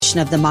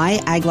edition of the My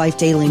Ag Life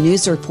Daily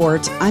News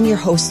Report. I'm your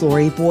host,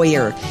 Lori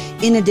Boyer.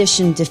 In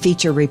addition to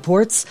feature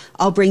reports,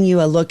 I'll bring you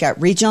a look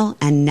at regional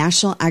and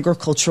national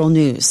agricultural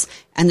news.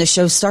 And the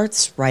show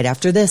starts right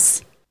after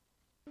this.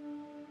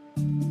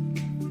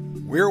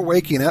 We're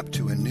waking up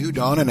to a new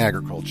dawn in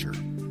agriculture.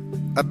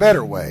 A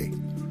better way,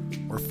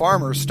 where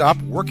farmers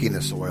stop working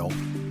the soil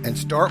and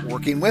start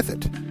working with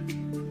it.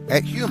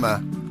 At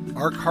Huma,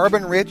 our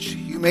carbon-rich,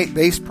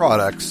 humate-based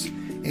products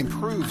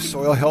improve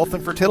soil health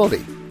and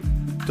fertility,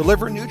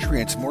 deliver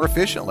nutrients more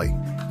efficiently,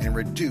 and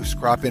reduce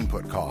crop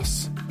input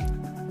costs.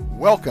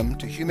 Welcome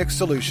to Humic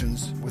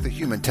Solutions with a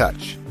human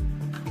touch.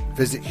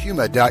 Visit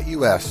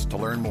huma.us to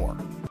learn more.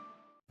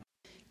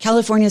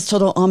 California's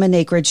total almond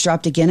acreage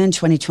dropped again in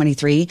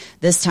 2023,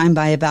 this time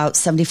by about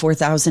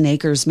 74,000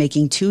 acres,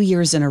 making 2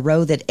 years in a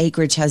row that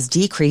acreage has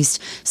decreased,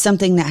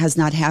 something that has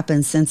not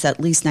happened since at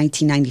least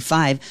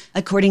 1995,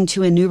 according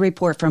to a new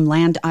report from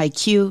Land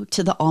IQ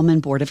to the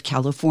Almond Board of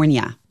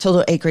California.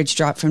 Total acreage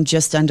dropped from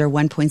just under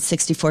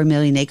 1.64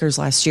 million acres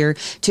last year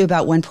to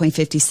about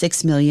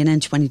 1.56 million in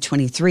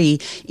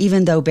 2023,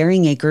 even though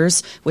bearing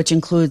acres, which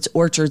includes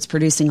orchards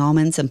producing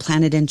almonds and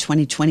planted in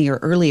 2020 or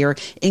earlier,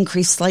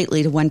 increased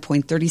slightly to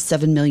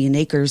 1.37 million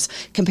acres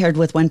compared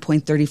with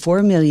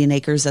 1.34 million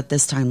acres at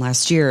this time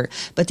last year.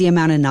 But the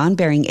amount of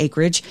non-bearing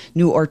acreage,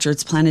 new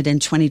orchards planted in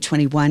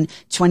 2021,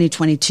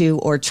 2022,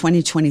 or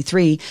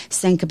 2023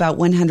 sank about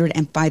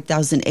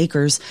 105,000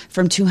 acres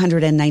from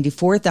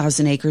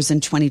 294,000 acres in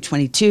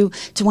 2022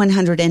 to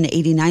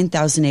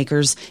 189,000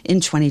 acres in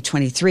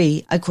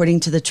 2023, according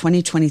to the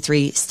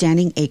 2023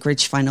 standing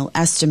acreage final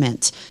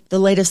estimate. The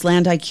latest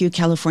Land IQ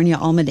California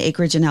almond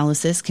acreage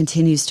analysis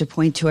continues to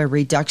point to a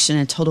reduction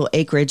in total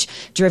acreage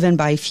driven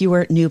by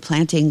fewer new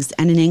plantings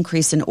and an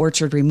increase in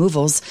orchard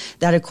removals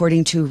that,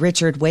 according to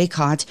Richard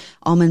Waycott,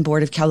 Almond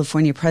Board of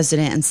California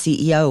President and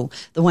CEO,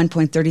 the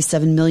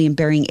 1.37 million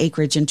bearing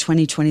acreage in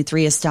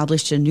 2023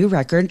 established a new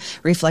record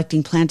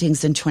reflecting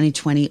plantings in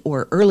 2020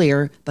 or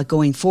earlier, but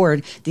going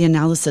forward, the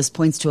analysis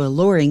points to a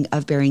lowering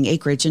of bearing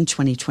acreage in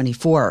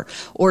 2024.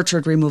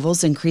 Orchard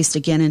removals increased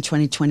again in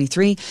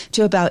 2023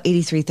 to about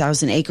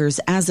 83,000 acres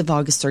as of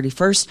August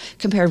 31st,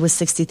 compared with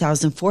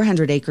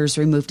 60,400 acres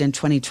removed in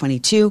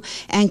 2022,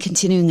 and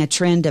continuing a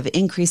trend of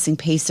increasing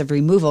pace of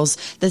removals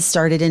that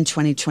started in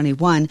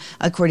 2021,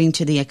 according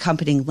to the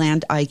accompanying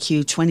Land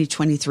IQ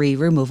 2023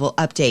 removal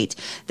update.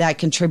 That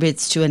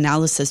contributes to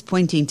analysis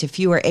pointing to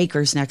fewer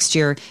acres next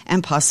year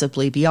and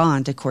possibly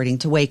beyond, according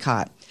to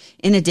Waycott.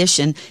 In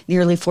addition,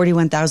 nearly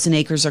 41,000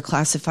 acres are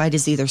classified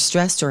as either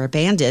stressed or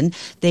abandoned.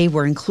 They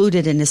were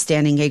included in the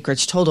standing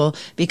acreage total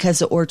because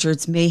the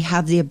orchards may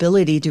have the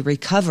ability to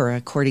recover,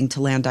 according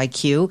to Land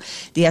IQ.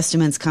 The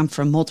estimates come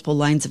from multiple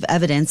lines of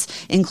evidence,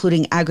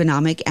 including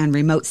agronomic and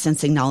remote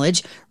sensing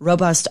knowledge,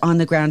 robust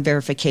on-the-ground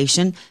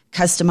verification,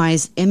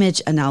 customized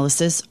image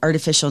analysis,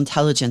 artificial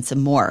intelligence,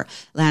 and more.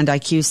 Land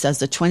IQ says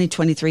the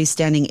 2023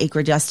 standing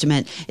acreage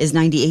estimate is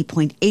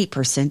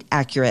 98.8%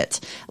 accurate.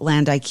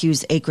 Land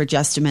IQ's acreage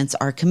estimates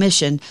are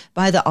commissioned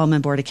by the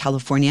Almond Board of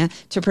California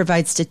to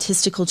provide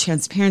statistical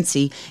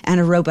transparency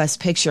and a robust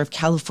picture of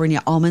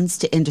California almonds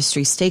to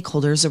industry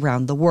stakeholders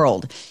around the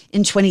world.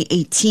 In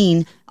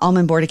 2018,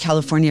 Almond Board of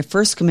California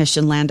first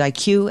commissioned Land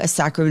IQ, a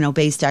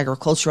Sacramento-based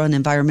agricultural and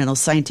environmental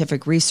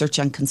scientific research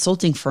and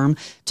consulting firm,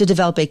 to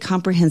develop a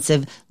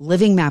comprehensive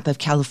living map of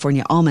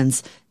California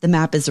almonds. The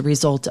map is a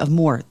result of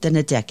more than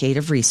a decade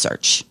of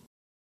research.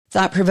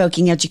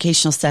 Thought-provoking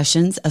educational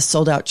sessions, a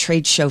sold-out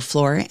trade show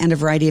floor, and a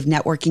variety of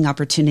networking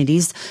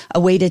opportunities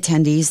await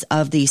attendees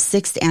of the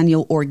 6th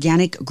Annual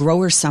Organic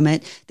Grower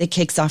Summit that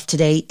kicks off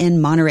today in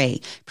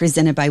Monterey.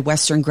 Presented by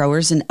Western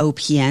Growers and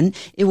OPN,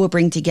 it will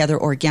bring together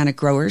organic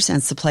growers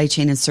and supply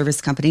chain and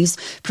service companies,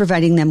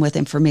 providing them with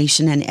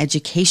information and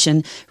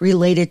education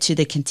related to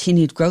the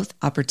continued growth,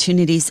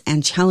 opportunities,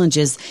 and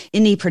challenges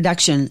in the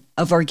production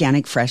of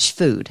organic fresh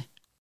food.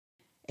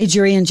 A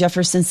jury in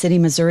Jefferson City,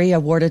 Missouri,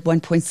 awarded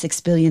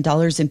 $1.6 billion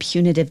in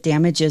punitive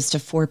damages to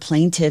 4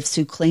 plaintiffs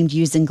who claimed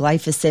using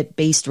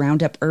glyphosate-based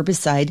Roundup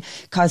herbicide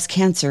caused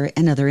cancer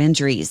and other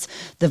injuries.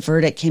 The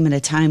verdict came at a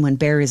time when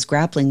Bayer is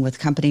grappling with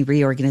company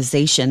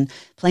reorganization.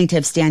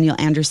 Plaintiffs Daniel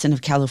Anderson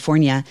of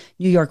California,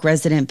 New York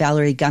resident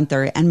Valerie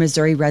Gunther, and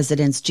Missouri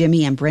residents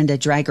Jimmy and Brenda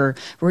Drager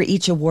were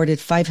each awarded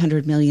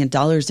 $500 million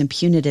in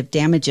punitive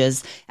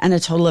damages and a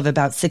total of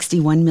about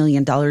 $61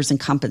 million in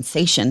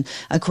compensation,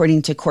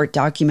 according to court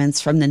documents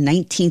from the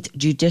 19th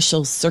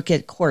Judicial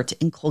Circuit Court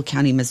in Cole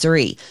County,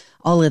 Missouri.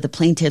 All of the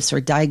plaintiffs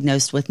were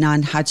diagnosed with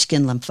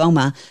non-Hodgkin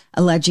lymphoma,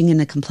 alleging in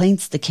the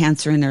complaints the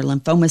cancer in their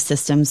lymphoma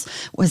systems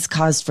was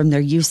caused from their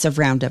use of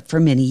Roundup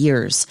for many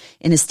years.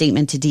 In a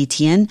statement to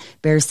DTN,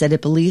 Bayer said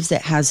it believes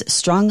it has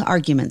strong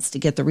arguments to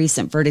get the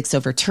recent verdicts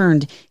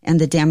overturned and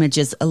the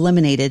damages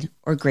eliminated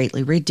or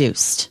greatly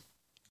reduced.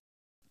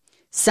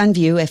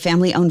 Sunview, a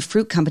family-owned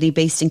fruit company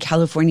based in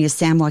California's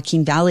San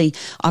Joaquin Valley,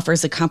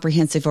 offers a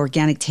comprehensive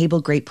organic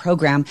table grape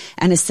program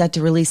and is set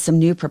to release some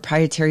new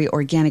proprietary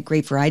organic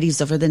grape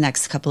varieties over the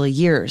next couple of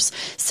years.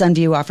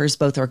 Sunview offers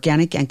both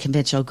organic and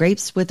conventional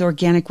grapes, with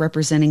organic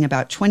representing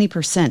about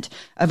 20%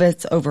 of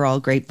its overall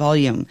grape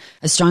volume.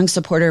 A strong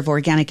supporter of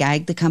organic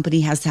ag, the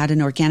company has had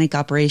an organic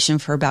operation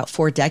for about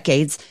 4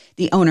 decades.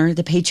 The owner,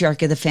 the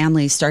patriarch of the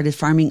family, started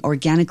farming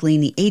organically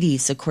in the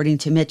 80s, according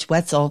to Mitch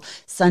Wetzel,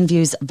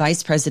 Sunview's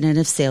vice president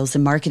of sales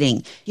and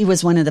marketing. He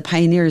was one of the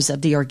pioneers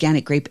of the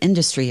organic grape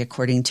industry,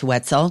 according to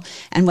Wetzel.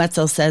 And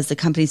Wetzel says the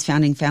company's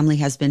founding family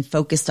has been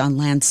focused on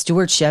land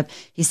stewardship.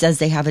 He says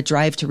they have a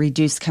drive to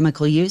reduce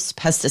chemical use,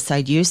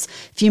 pesticide use,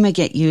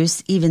 fumigant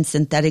use, even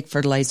synthetic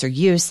fertilizer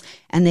use,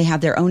 and they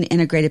have their own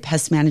integrated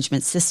pest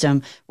management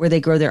system where they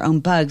grow their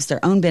own bugs,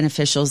 their own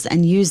beneficials,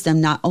 and use them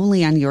not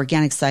only on the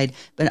organic side,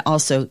 but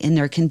also in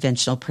their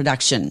conventional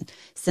production.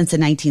 Since the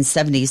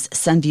 1970s,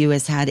 Sunview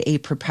has had a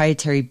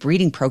proprietary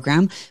breeding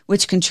program,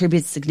 which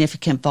contributes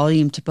significant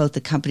volume to both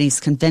the company's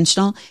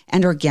conventional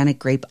and organic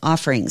grape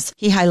offerings.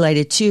 He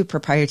highlighted 2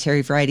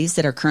 proprietary varieties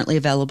that are currently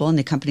available on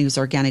the company's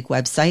organic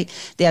website.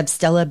 They have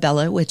Stella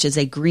Bella, which is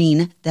a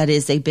green that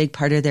is a big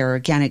part of their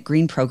organic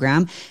green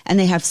program, and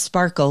they have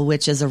Sparkle,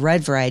 which is a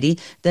red variety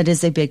that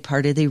is a big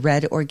part of the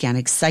red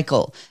organic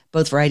cycle.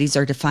 Both varieties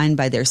are defined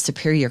by their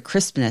superior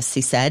crispness,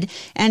 he said,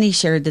 and he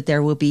shared that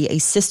there will be a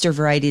sister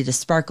variety to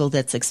Sparkle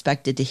that's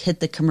expected to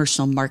hit the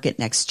commercial market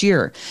next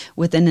year.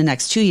 Within the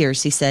next 2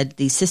 years, he said,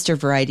 the sister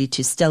variety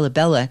to Stella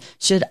Bella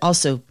should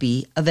also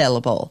be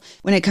available.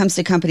 When it comes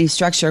to company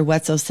structure,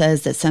 Wetzel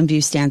says that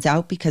Sunview stands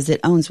out because it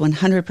owns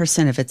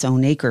 100% of its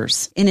own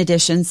acres. In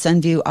addition,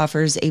 Sunview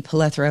offers a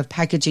plethora of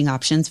packaging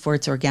options for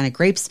its organic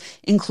grapes,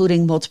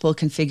 including multiple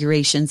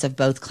configurations of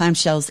both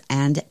clamshells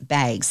and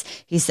bags.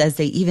 He says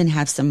they even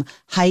have some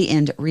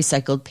high-end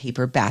recycled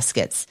paper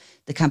baskets.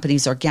 The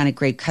company's organic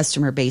grape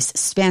customer base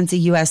spans the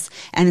U.S.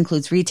 and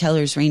includes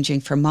retailers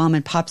ranging from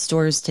mom-and-pop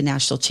stores to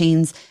national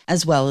chains,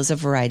 as well as a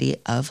variety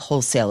of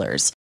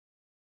wholesalers.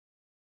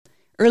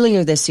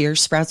 Earlier this year,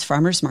 Sprouts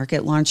Farmers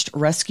Market launched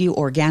Rescue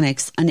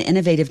Organics, an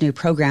innovative new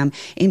program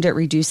aimed at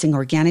reducing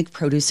organic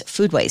produce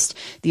food waste.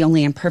 The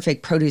only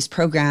imperfect produce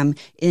program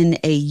in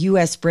a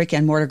U.S.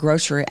 brick-and-mortar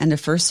grocer and the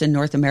first in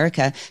North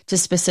America to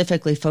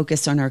specifically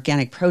focus on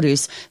organic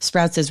produce,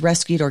 Sprouts'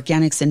 Rescued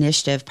Organics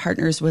initiative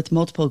partners with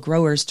multiple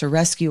growers to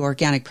rescue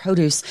organic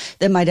produce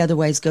that might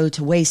otherwise go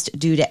to waste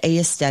due to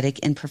aesthetic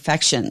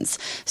imperfections.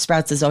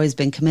 Sprouts has always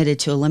been committed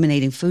to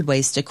eliminating food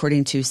waste,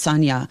 according to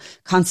Sonia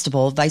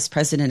Constable, Vice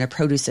President of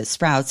Produce at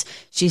Sprouts.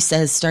 She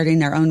says starting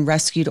their own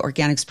Rescued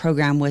Organics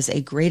program was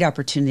a great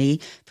opportunity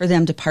for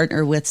them to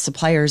partner with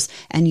suppliers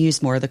and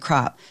use more of the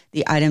crop.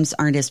 The items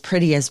aren't as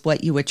pretty as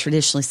what you would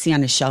traditionally see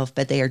on a shelf,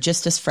 but they are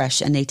just as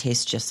fresh and they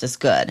taste just as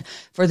good.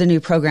 For the new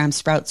program,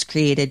 Sprouts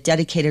created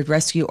dedicated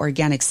Rescue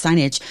Organic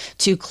signage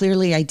to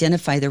clearly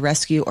identify the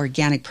Rescue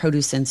Organic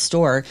produce in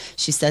store.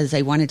 She says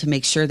they wanted to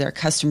make sure their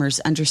customers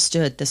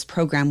understood this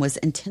program was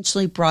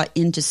intentionally brought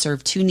in to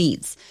serve 2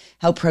 needs: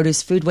 help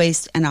produce food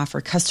waste and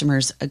offer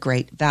customers a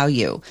great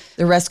value.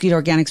 The Rescued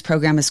Organics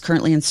program is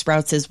currently in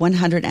Sprouts'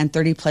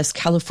 130-plus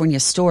California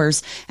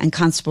stores, and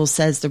Constable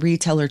says the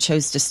retailer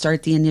chose to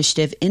start the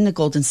initiative in the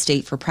Golden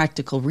State for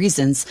practical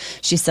reasons.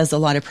 She says a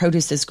lot of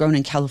produce is grown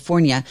in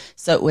California,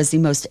 so it was the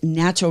most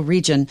natural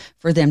region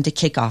for them to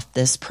kick off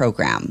this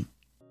program.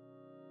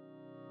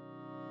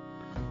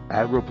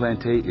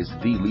 AgroPlante is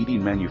the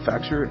leading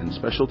manufacturer in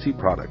specialty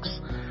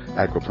products.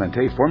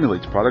 AgroPlante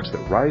formulates products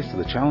that rise to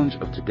the challenge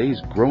of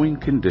today's growing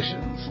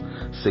conditions.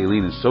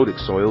 Saline and sodic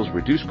soils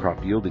reduce crop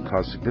yield and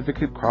cause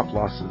significant crop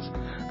losses.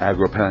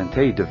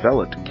 AgroPlante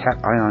developed Cat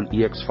Ion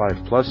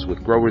EX5 Plus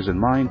with growers in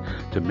mind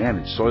to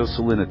manage soil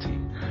salinity.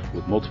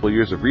 With multiple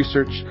years of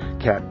research,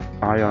 Cat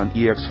Ion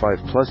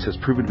EX5 Plus has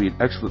proven to be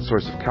an excellent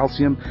source of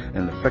calcium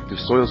and an effective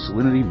soil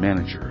salinity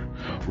manager.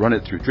 Run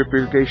it through drip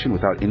irrigation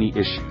without any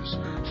issues.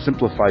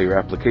 Simplify your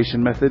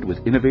application method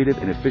with innovative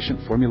and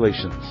efficient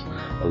formulations.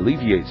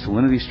 Alleviate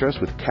salinity stress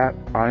with Cat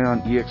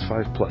Ion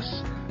EX5 Plus.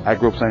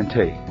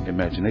 AgroPlante.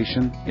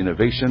 Imagination,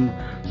 innovation,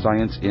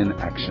 science in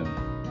action.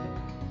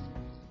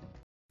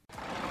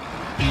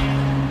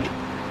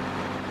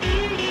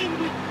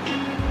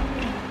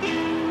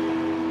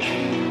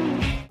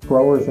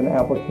 Growers and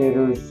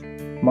applicators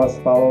must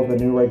follow the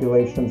new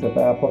regulations if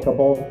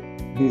applicable.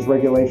 These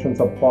regulations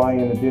apply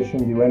in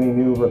addition to any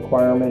new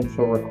requirements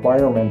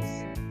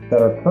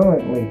that are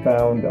currently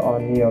found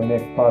on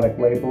neonic product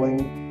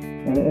labeling.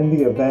 And in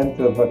the event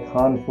of a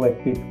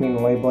conflict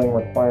between labeling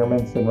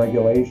requirements and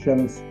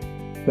regulations,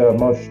 the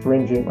most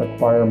stringent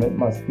requirement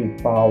must be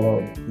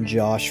followed.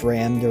 Josh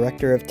Ram,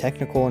 Director of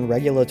Technical and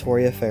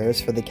Regulatory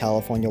Affairs for the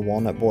California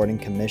Walnut Board and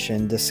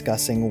Commission,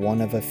 discussing one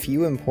of a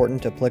few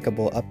important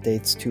applicable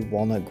updates to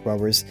walnut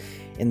growers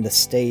in the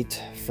state.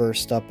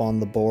 First up on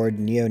the board,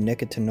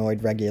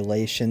 neonicotinoid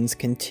regulations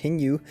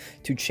continue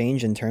to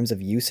change in terms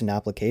of use and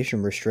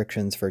application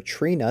restrictions for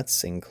tree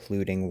nuts,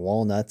 including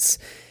walnuts.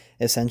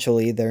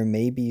 Essentially, there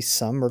may be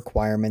some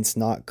requirements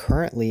not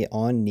currently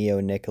on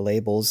neonic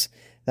labels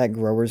that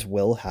growers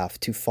will have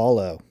to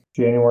follow.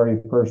 January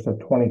 1st of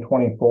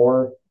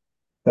 2024,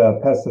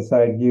 the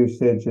pesticide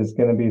usage is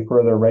going to be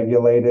further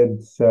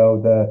regulated. So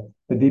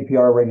the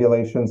DPR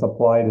regulations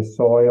apply to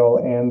soil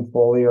and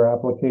foliar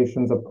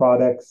applications of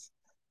products.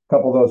 A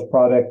couple of those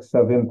products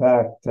of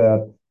impact,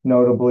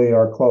 notably,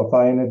 are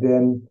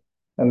clothianidin,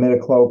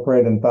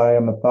 imidacloprid, and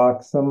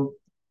thiamethoxam.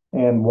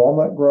 And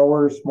walnut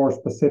growers, more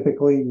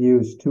specifically,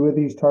 use two of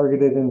these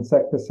targeted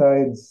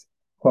insecticides,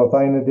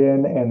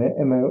 clothianidin and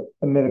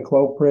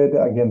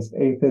imidacloprid, against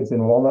aphids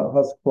and walnut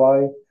husk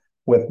fly,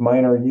 with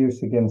minor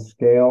use against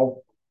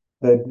scale.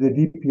 The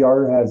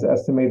DPR has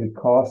estimated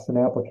costs and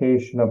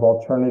application of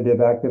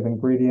alternative active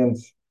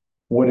ingredients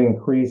would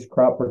increase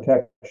crop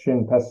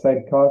protection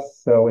pesticide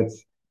costs. So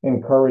it's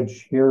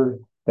encouraged here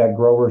that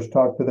growers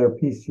talk to their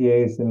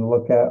PCAs and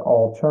look at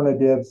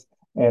alternatives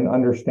and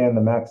understand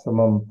the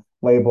maximum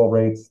label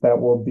rates that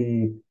will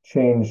be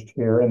changed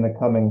here in the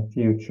coming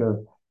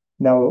future.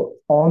 Now,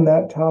 on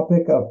that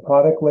topic of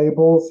product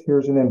labels,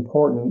 here's an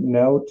important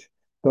note.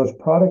 Those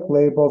product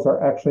labels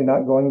are actually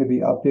not going to be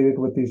updated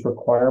with these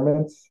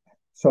requirements.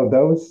 So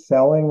those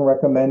selling,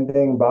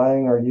 recommending,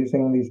 buying, or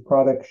using these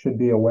products should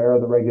be aware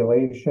of the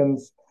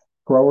regulations.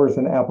 Growers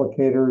and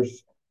applicators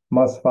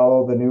must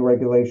follow the new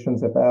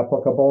regulations if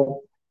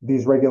applicable.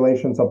 These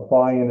regulations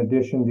apply in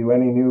addition to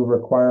any new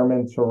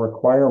requirements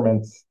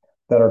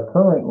that are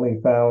currently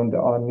found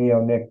on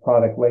neonic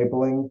product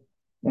labeling.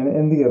 And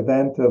in the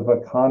event of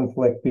a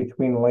conflict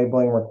between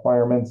labeling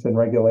requirements and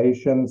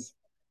regulations,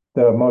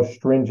 the most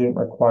stringent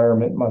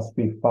requirement must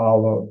be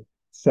followed.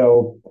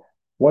 So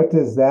what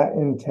does that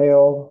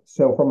entail?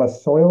 So from a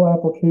soil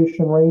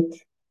application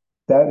rate,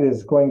 that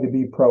is going to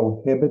be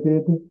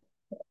prohibited,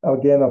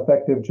 again,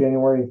 effective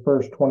January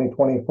 1st,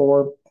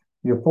 2024.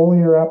 Your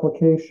foliar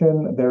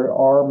application, there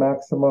are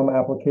maximum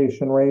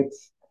application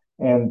rates,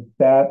 and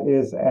that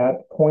is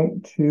at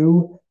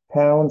 0.2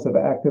 pounds of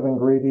active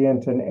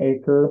ingredient an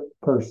acre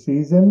per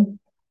season.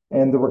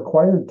 And the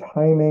required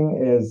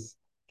timing is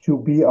to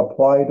be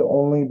applied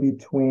only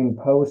between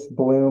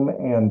post-bloom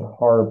and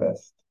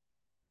harvest.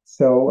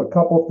 So a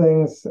couple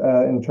things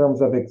in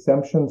terms of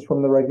exemptions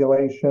from the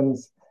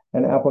regulations: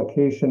 an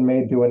application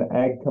made to an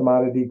ag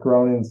commodity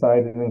grown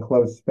inside an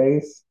enclosed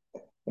space.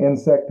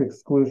 Insect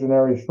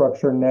exclusionary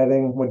structure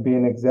netting would be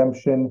an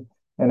exemption.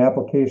 An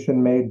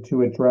application made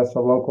to address a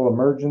local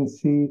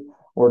emergency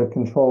or to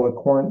control a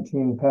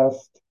quarantine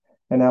pest.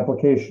 An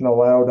application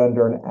allowed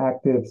under an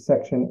active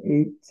Section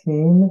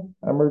 18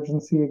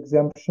 emergency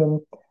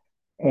exemption.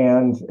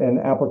 And an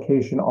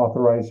application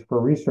authorized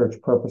for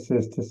research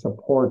purposes to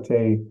support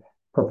a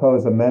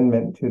proposed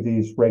amendment to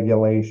these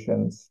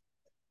regulations.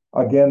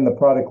 Again, the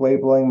product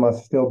labeling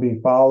must still be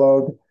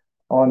followed.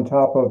 On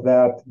top of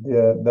that,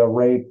 the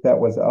rate that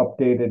was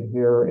updated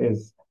here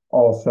is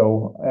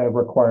also a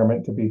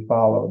requirement to be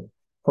followed.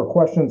 For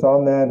questions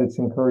on that, it's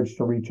encouraged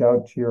to reach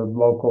out to your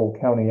local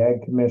county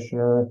ag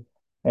commissioner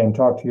and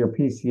talk to your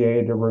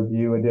PCA to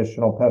review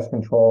additional pest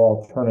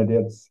control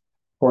alternatives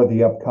for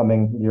the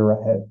upcoming year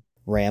ahead.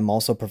 RAM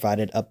also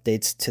provided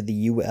updates to the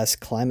U.S.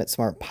 Climate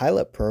Smart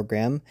pilot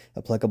program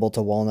applicable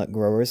to walnut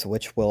growers,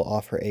 which will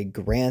offer a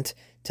grant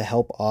to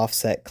help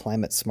offset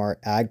climate smart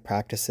ag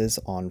practices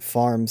on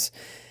farms.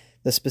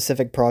 The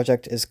specific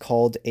project is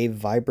called A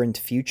Vibrant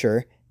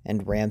Future,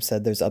 and RAM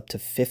said there's up to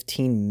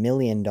 $15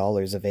 million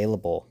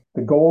available.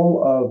 The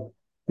goal of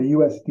the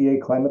USDA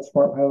Climate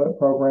Smart pilot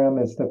program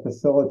is to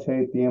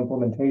facilitate the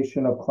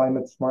implementation of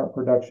climate smart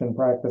production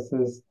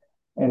practices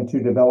and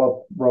to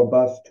develop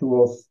robust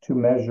tools to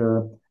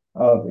measure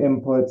of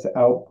inputs,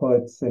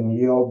 outputs, and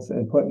yields,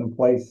 and put in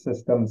place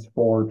systems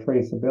for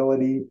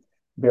traceability,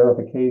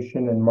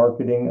 verification, and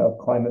marketing of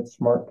climate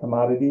smart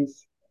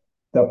commodities.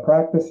 The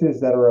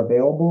practices that are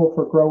available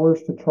for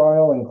growers to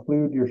trial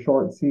include your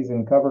short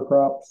season cover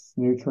crops,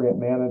 nutrient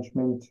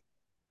management,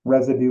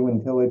 residue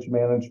and tillage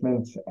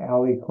management,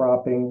 alley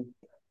cropping,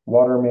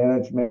 water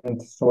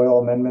management, soil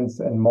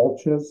amendments, and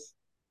mulches.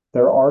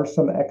 There are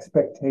some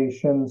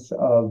expectations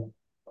of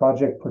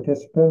project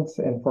participants,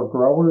 and for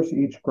growers,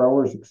 each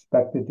grower is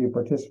expected to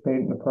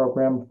participate in the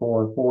program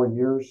for 4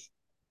 years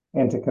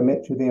and to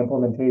commit to the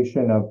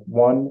implementation of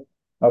one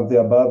of the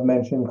above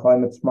mentioned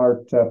climate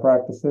smart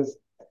practices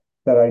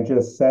that I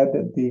just said.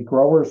 The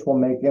growers will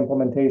make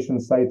implementation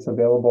sites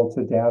available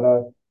to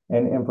data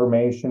and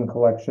information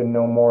collection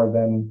no more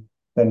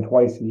than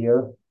twice a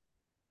year.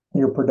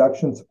 Your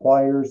production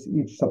suppliers,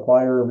 each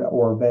supplier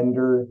or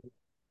vendor,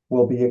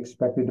 will be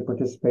expected to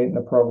participate in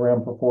the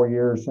program for 4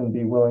 years and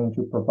be willing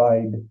to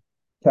provide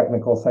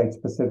technical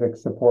site-specific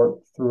support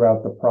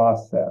throughout the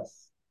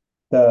process.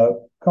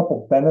 The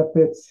couple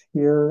benefits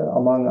here,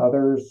 among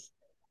others,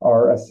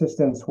 are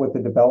assistance with the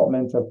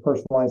development of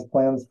personalized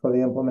plans for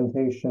the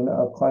implementation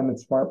of climate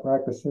smart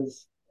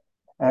practices,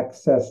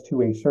 access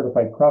to a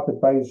certified crop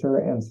advisor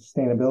and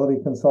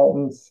sustainability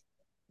consultants,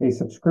 a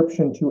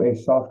subscription to a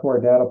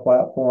software data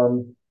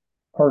platform,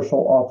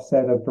 partial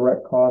offset of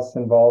direct costs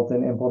involved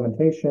in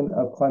implementation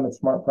of climate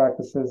smart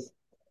practices,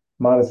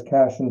 modest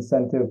cash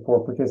incentive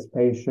for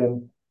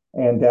participation,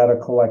 and data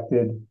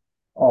collected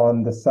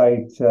on the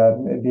site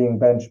being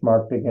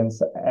benchmarked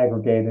against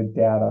aggregated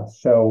data.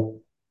 So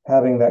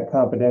having that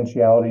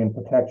confidentiality and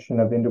protection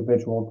of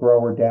individual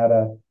grower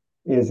data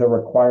is a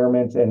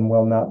requirement and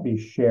will not be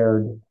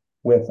shared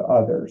with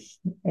others.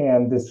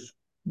 And this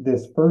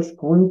first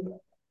group,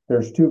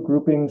 there's two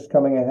groupings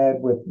coming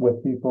ahead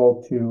with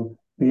people to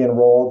be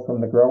enrolled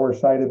from the grower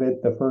side of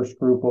it. The first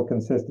group will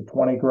consist of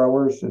 20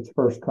 growers. It's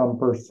first come,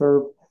 first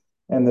served.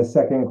 And the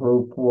second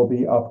group will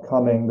be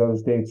upcoming.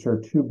 Those dates are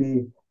to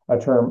be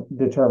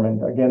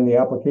determined. Again, the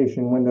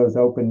application window is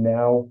open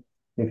now.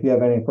 If you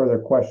have any further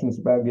questions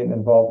about getting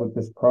involved with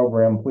this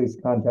program, please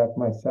contact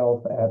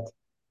myself at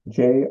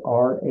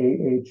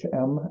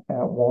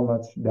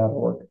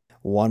jrahm@walnuts.org.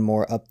 One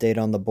more update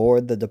on the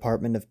board. The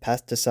Department of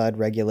Pesticide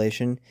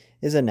Regulation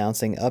is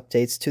announcing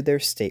updates to their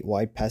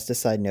statewide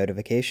pesticide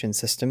notification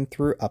system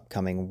through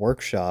upcoming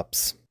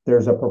workshops.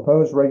 There's a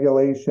proposed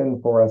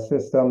regulation for a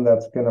system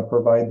that's going to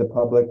provide the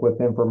public with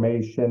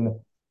information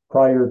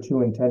prior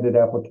to intended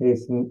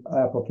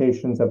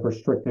applications of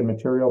restricted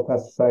material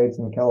pesticides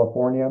in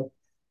California.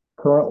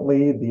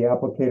 Currently, the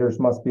applicators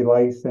must be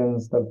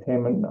licensed,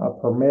 obtain a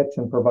permit,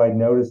 and provide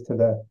notice to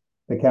the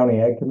County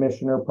Ag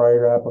Commissioner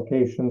prior to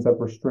applications of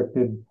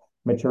restricted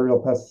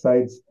material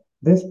pesticides.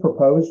 This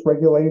proposed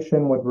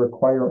regulation would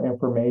require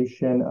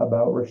information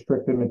about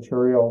restricted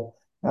material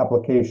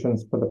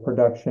applications for the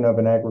production of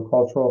an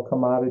agricultural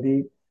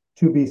commodity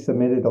to be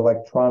submitted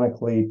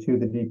electronically to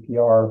the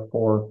DPR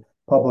for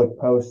public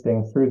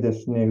posting through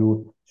this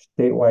new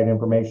statewide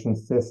information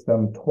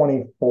system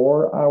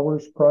 24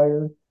 hours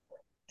prior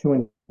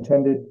to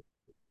intended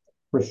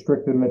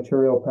restricted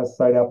material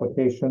pesticide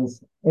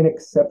applications, in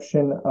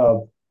exception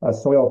of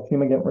soil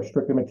fumigant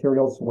restricted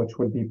materials, which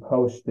would be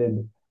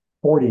posted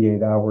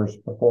 48 hours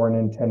before an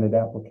intended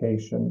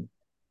application.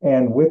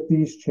 And with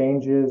these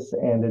changes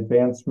and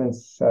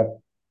advancements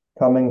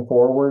coming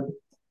forward,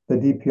 the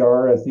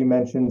DPR, as you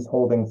mentioned, is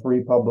holding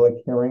 3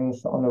 public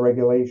hearings on the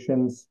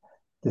regulations,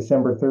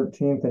 December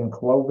 13th in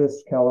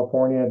Clovis,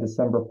 California,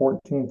 December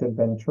 14th in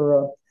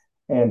Ventura,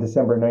 and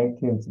December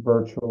 19th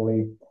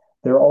virtually.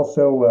 They're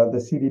also, the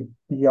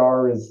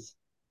CDPR is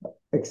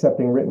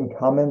accepting written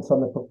comments on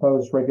the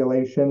proposed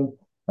regulation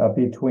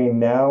between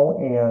now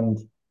and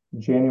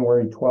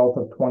January 12th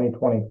of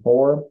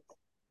 2024.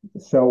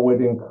 So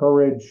would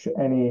encourage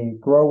any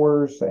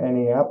growers,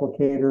 any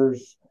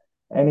applicators,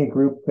 any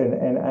group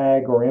in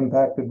ag or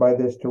impacted by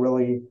this to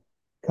really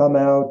come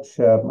out,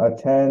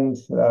 attend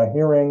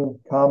hearing,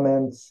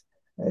 comments,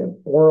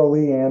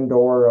 orally and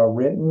or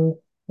written.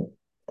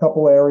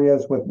 Couple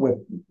areas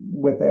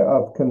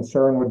of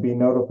concern would be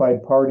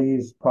notified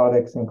parties,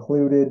 products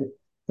included,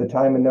 the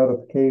time of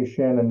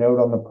notification, a note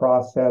on the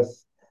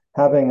process.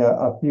 Having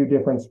a few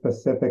different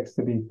specifics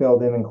to be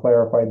filled in and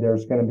clarified there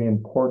is going to be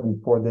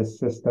important for this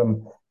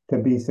system to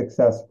be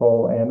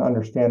successful and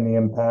understand the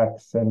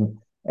impacts and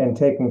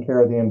taking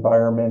care of the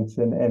environment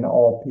and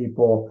all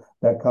people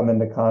that come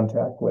into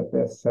contact with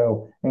this.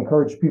 So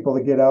encourage people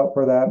to get out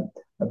for that.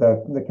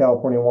 The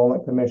California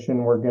Walnut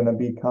Commission, we're going to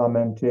be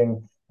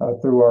commenting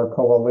through our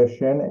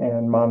coalition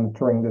and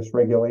monitoring this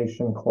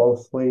regulation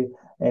closely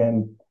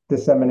and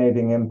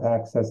disseminating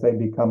impacts as they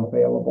become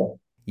available.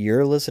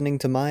 You're listening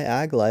to My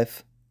Ag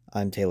Life.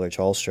 I'm Taylor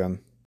Chalstrom.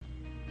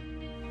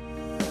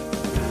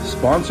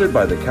 Sponsored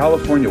by the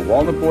California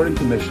Walnut Board and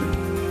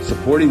Commission,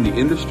 supporting the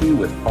industry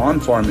with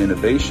on-farm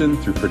innovation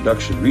through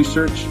production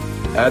research,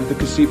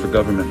 advocacy for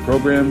government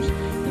programs,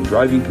 and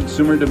driving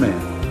consumer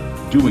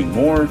demand. Doing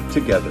more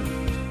together.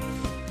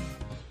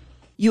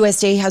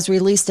 USDA has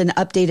released an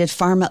updated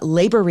farm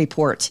labor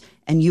report,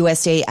 and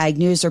USDA Ag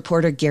News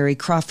reporter Gary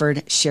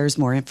Crawford shares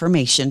more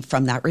information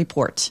from that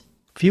report.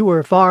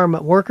 Fewer farm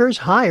workers,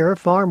 higher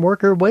farm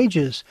worker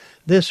wages.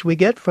 This we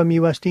get from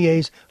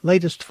USDA's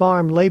latest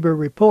farm labor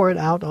report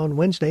out on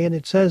Wednesday, and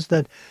it says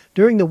that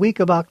during the week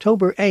of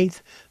October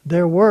 8th,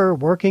 there were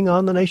working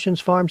on the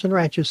nation's farms and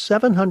ranches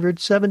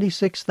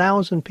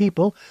 776,000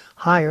 people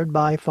hired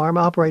by farm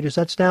operators.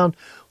 That's down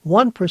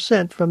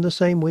 1% from the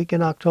same week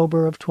in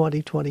October of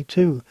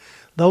 2022.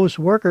 Those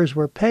workers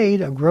were paid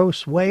a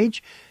gross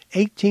wage,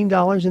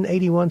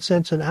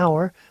 $18.81 an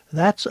hour.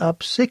 That's up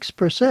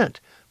 6%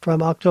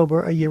 from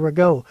October a year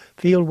ago.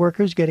 Field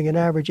workers getting an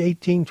average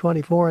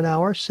 $18.24 an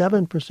hour,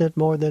 7%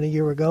 more than a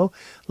year ago.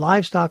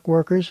 Livestock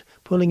workers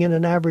pulling in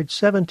an average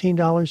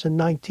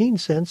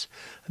 $17.19.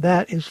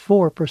 That is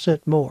 4%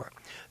 more.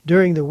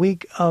 During the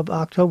week of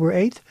October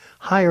 8th,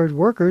 hired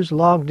workers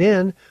logged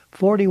in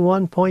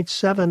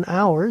 41.7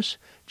 hours,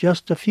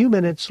 just a few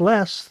minutes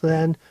less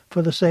than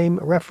for the same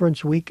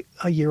reference week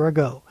a year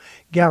ago.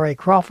 Gary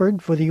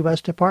Crawford for the U.S.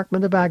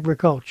 Department of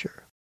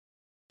Agriculture.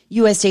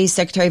 USDA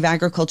Secretary of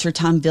Agriculture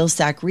Tom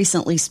Vilsack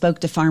recently spoke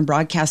to farm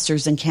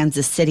broadcasters in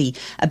Kansas City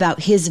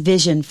about his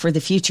vision for the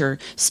future,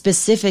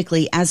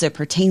 specifically as it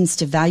pertains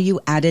to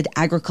value-added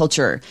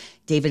agriculture.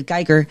 David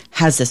Geiger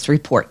has this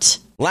report.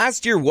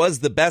 Last year was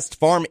the best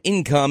farm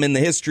income in the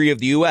history of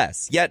the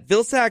U.S., yet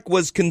Vilsack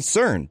was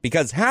concerned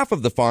because half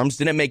of the farms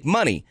didn't make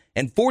money,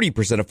 and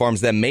 40% of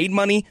farms that made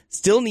money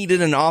still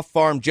needed an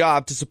off-farm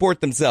job to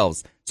support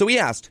themselves. So we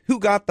asked, who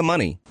got the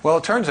money? Well,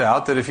 it turns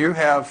out that if you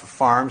have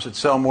farms that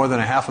sell more than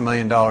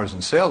 $500,000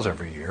 in sales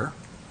every year,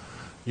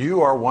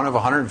 you are one of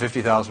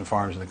 150,000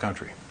 farms in the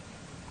country.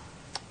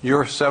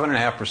 You're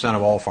 7.5%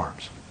 of all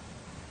farms.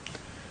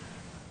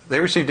 They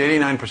received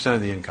 89%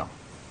 of the income.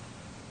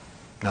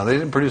 Now, they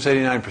didn't produce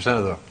 89%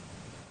 of the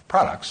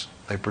products.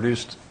 They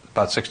produced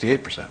about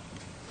 68%.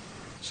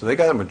 So they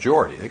got a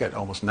majority. They got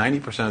almost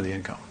 90% of the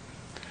income,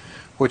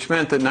 which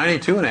meant that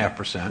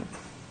 92.5%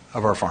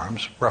 of our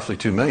farms, roughly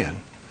 2 million,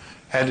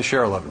 had to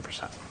share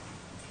 11%.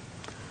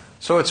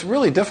 So it's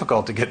really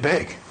difficult to get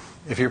big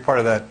if you're part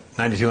of that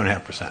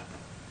 92.5%,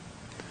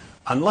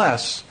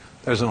 unless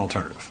there's an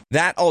alternative.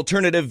 That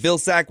alternative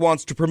Vilsack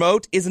wants to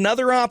promote is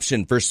another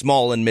option for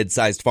small and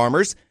mid-sized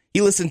farmers.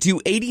 He listened to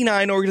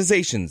 89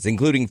 organizations,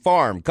 including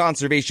farm,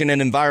 conservation,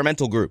 and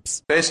environmental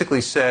groups.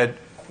 Basically said,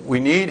 we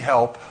need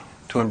help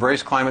to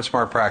embrace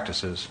climate-smart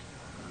practices,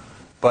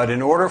 but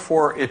in order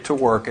for it to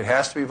work, it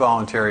has to be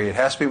voluntary, it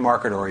has to be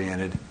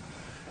market-oriented,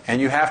 and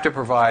you have to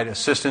provide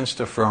assistance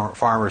to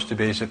farmers to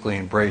basically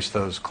embrace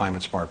those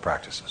climate-smart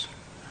practices.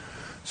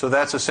 So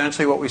that's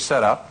essentially what we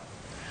set up.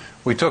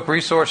 We took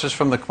resources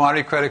from the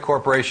Commodity Credit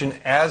Corporation,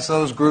 as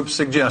those groups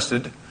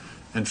suggested.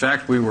 In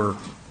fact, we were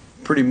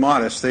pretty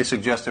modest. They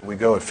suggested we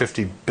go at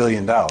 $50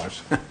 billion.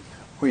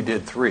 We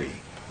did 3.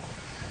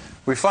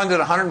 We funded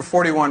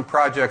 141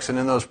 projects, and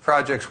in those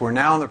projects, we're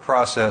now in the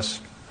process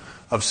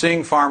of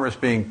seeing farmers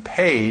being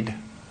paid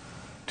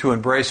to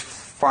embrace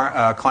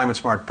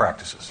climate-smart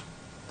practices.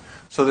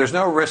 So there's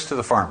no risk to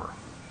the farmer.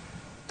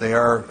 They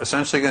are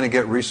essentially going to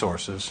get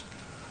resources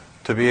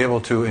to be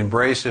able to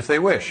embrace if they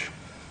wish.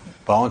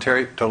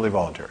 Voluntary, totally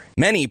voluntary.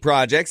 Many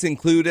projects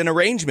include an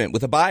arrangement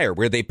with a buyer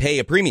where they pay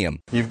a premium.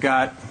 You've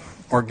got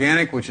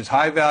organic, which is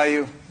high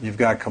value. You've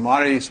got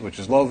commodities, which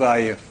is low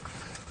value.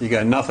 You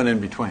got nothing in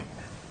between.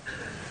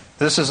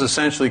 This is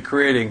essentially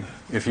creating,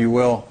 if you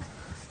will,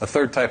 a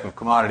third type of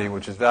commodity,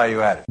 which is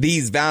value-added.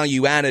 These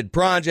value-added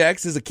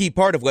projects is a key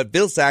part of what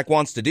Vilsack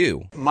wants to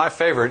do. My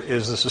favorite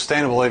is the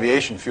sustainable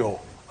aviation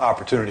fuel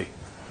opportunity.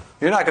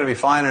 You're not going to be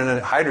flying in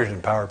a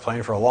hydrogen-powered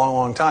plane for a long,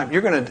 long time.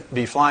 You're going to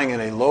be flying in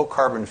a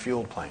low-carbon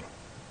fueled plane.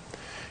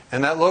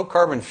 And that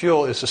low-carbon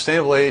fuel is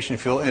sustainable aviation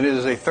fuel, and it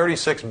is a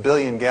 36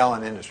 billion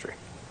gallon industry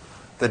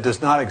that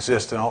does not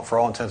exist for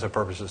all intents and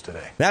purposes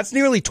today. That's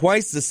nearly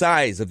twice the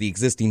size of the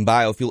existing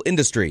biofuel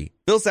industry.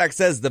 Vilsack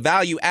says the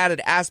value-added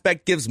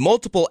aspect gives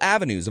multiple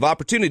avenues of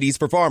opportunities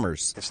for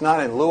farmers. It's not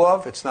in lieu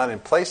of, it's not in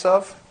place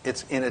of,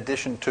 it's in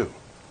addition to.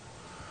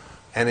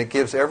 And it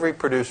gives every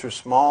producer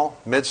small,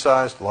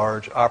 mid-sized,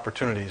 large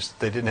opportunities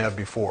they didn't have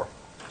before.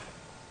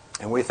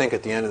 And we think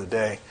at the end of the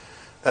day,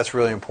 that's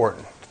really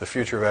important to the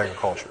future of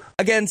agriculture.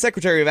 Again,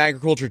 Secretary of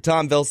Agriculture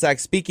Tom Vilsack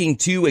speaking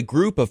to a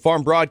group of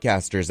farm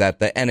broadcasters at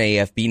the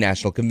NAFB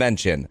National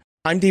Convention.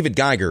 I'm David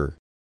Geiger.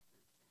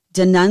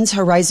 Danun's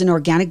Horizon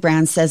Organic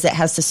brand says it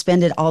has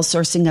suspended all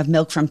sourcing of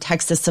milk from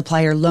Texas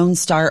supplier Lone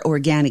Star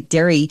Organic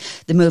Dairy.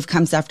 The move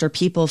comes after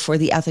People for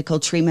the Ethical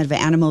Treatment of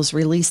Animals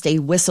released a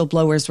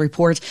whistleblower's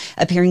report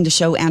appearing to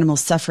show animal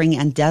suffering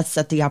and deaths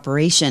at the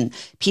operation.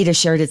 PETA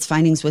shared its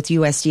findings with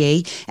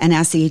USDA and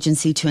asked the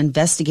agency to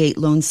investigate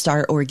Lone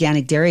Star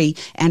Organic Dairy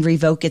and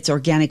revoke its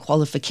organic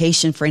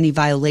qualification for any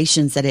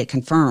violations that it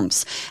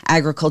confirms.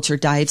 Agriculture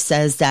Dive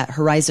says that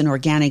Horizon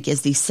Organic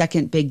is the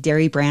second big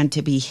dairy brand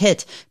to be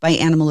hit by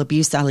animal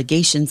abuse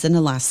allegations in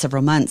the last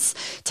several months.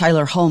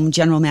 Tyler Holm,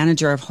 general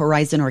manager of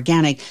Horizon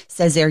Organic,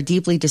 says they are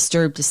deeply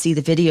disturbed to see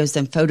the videos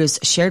and photos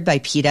shared by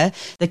PETA.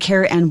 The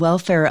care and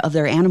welfare of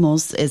their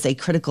animals is a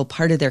critical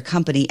part of their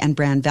company and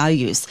brand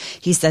values.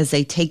 He says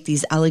they take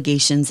these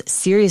allegations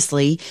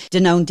seriously.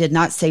 Danone did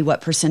not say what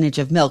percentage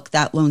of milk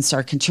that Lone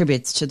Star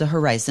contributes to the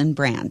Horizon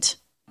brand.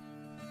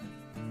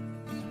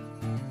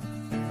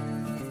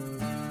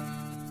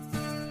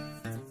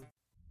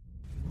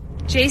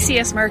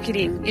 JCS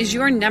Marketing is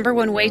your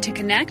 #1 way to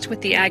connect with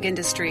the ag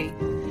industry.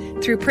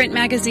 Through print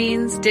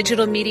magazines,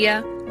 digital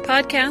media,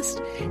 podcast,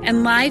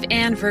 and live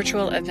and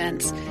virtual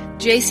events,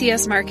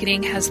 JCS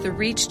Marketing has the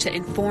reach to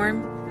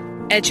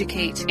inform,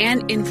 educate,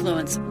 and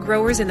influence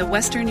growers in the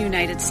western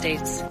United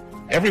States.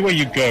 Everywhere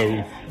you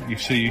go, you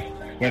see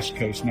West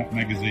Coast Nut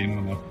Magazine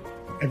on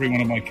every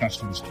one of my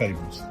customers'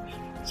 tables.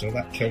 So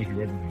that tells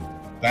you everything.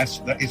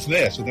 It's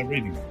there, so they're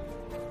reading it.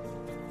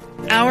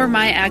 Our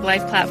My Ag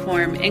Life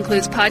platform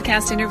includes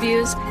podcast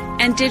interviews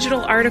and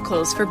digital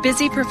articles for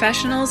busy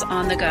professionals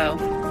on the go.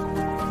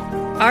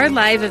 Our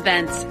live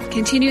events,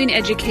 continuing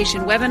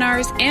education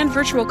webinars, and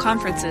virtual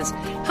conferences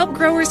help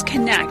growers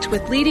connect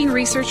with leading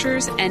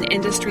researchers and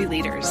industry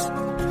leaders.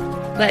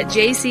 Let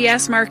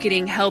JCS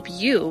Marketing help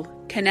you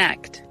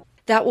connect.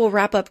 That will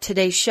wrap up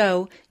today's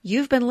show.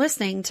 You've been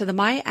listening to the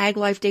My Ag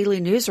Life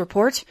Daily News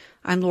Report.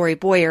 I'm Lori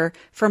Boyer.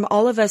 From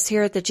all of us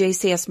here at the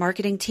JCS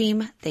Marketing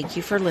Team, thank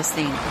you for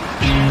listening.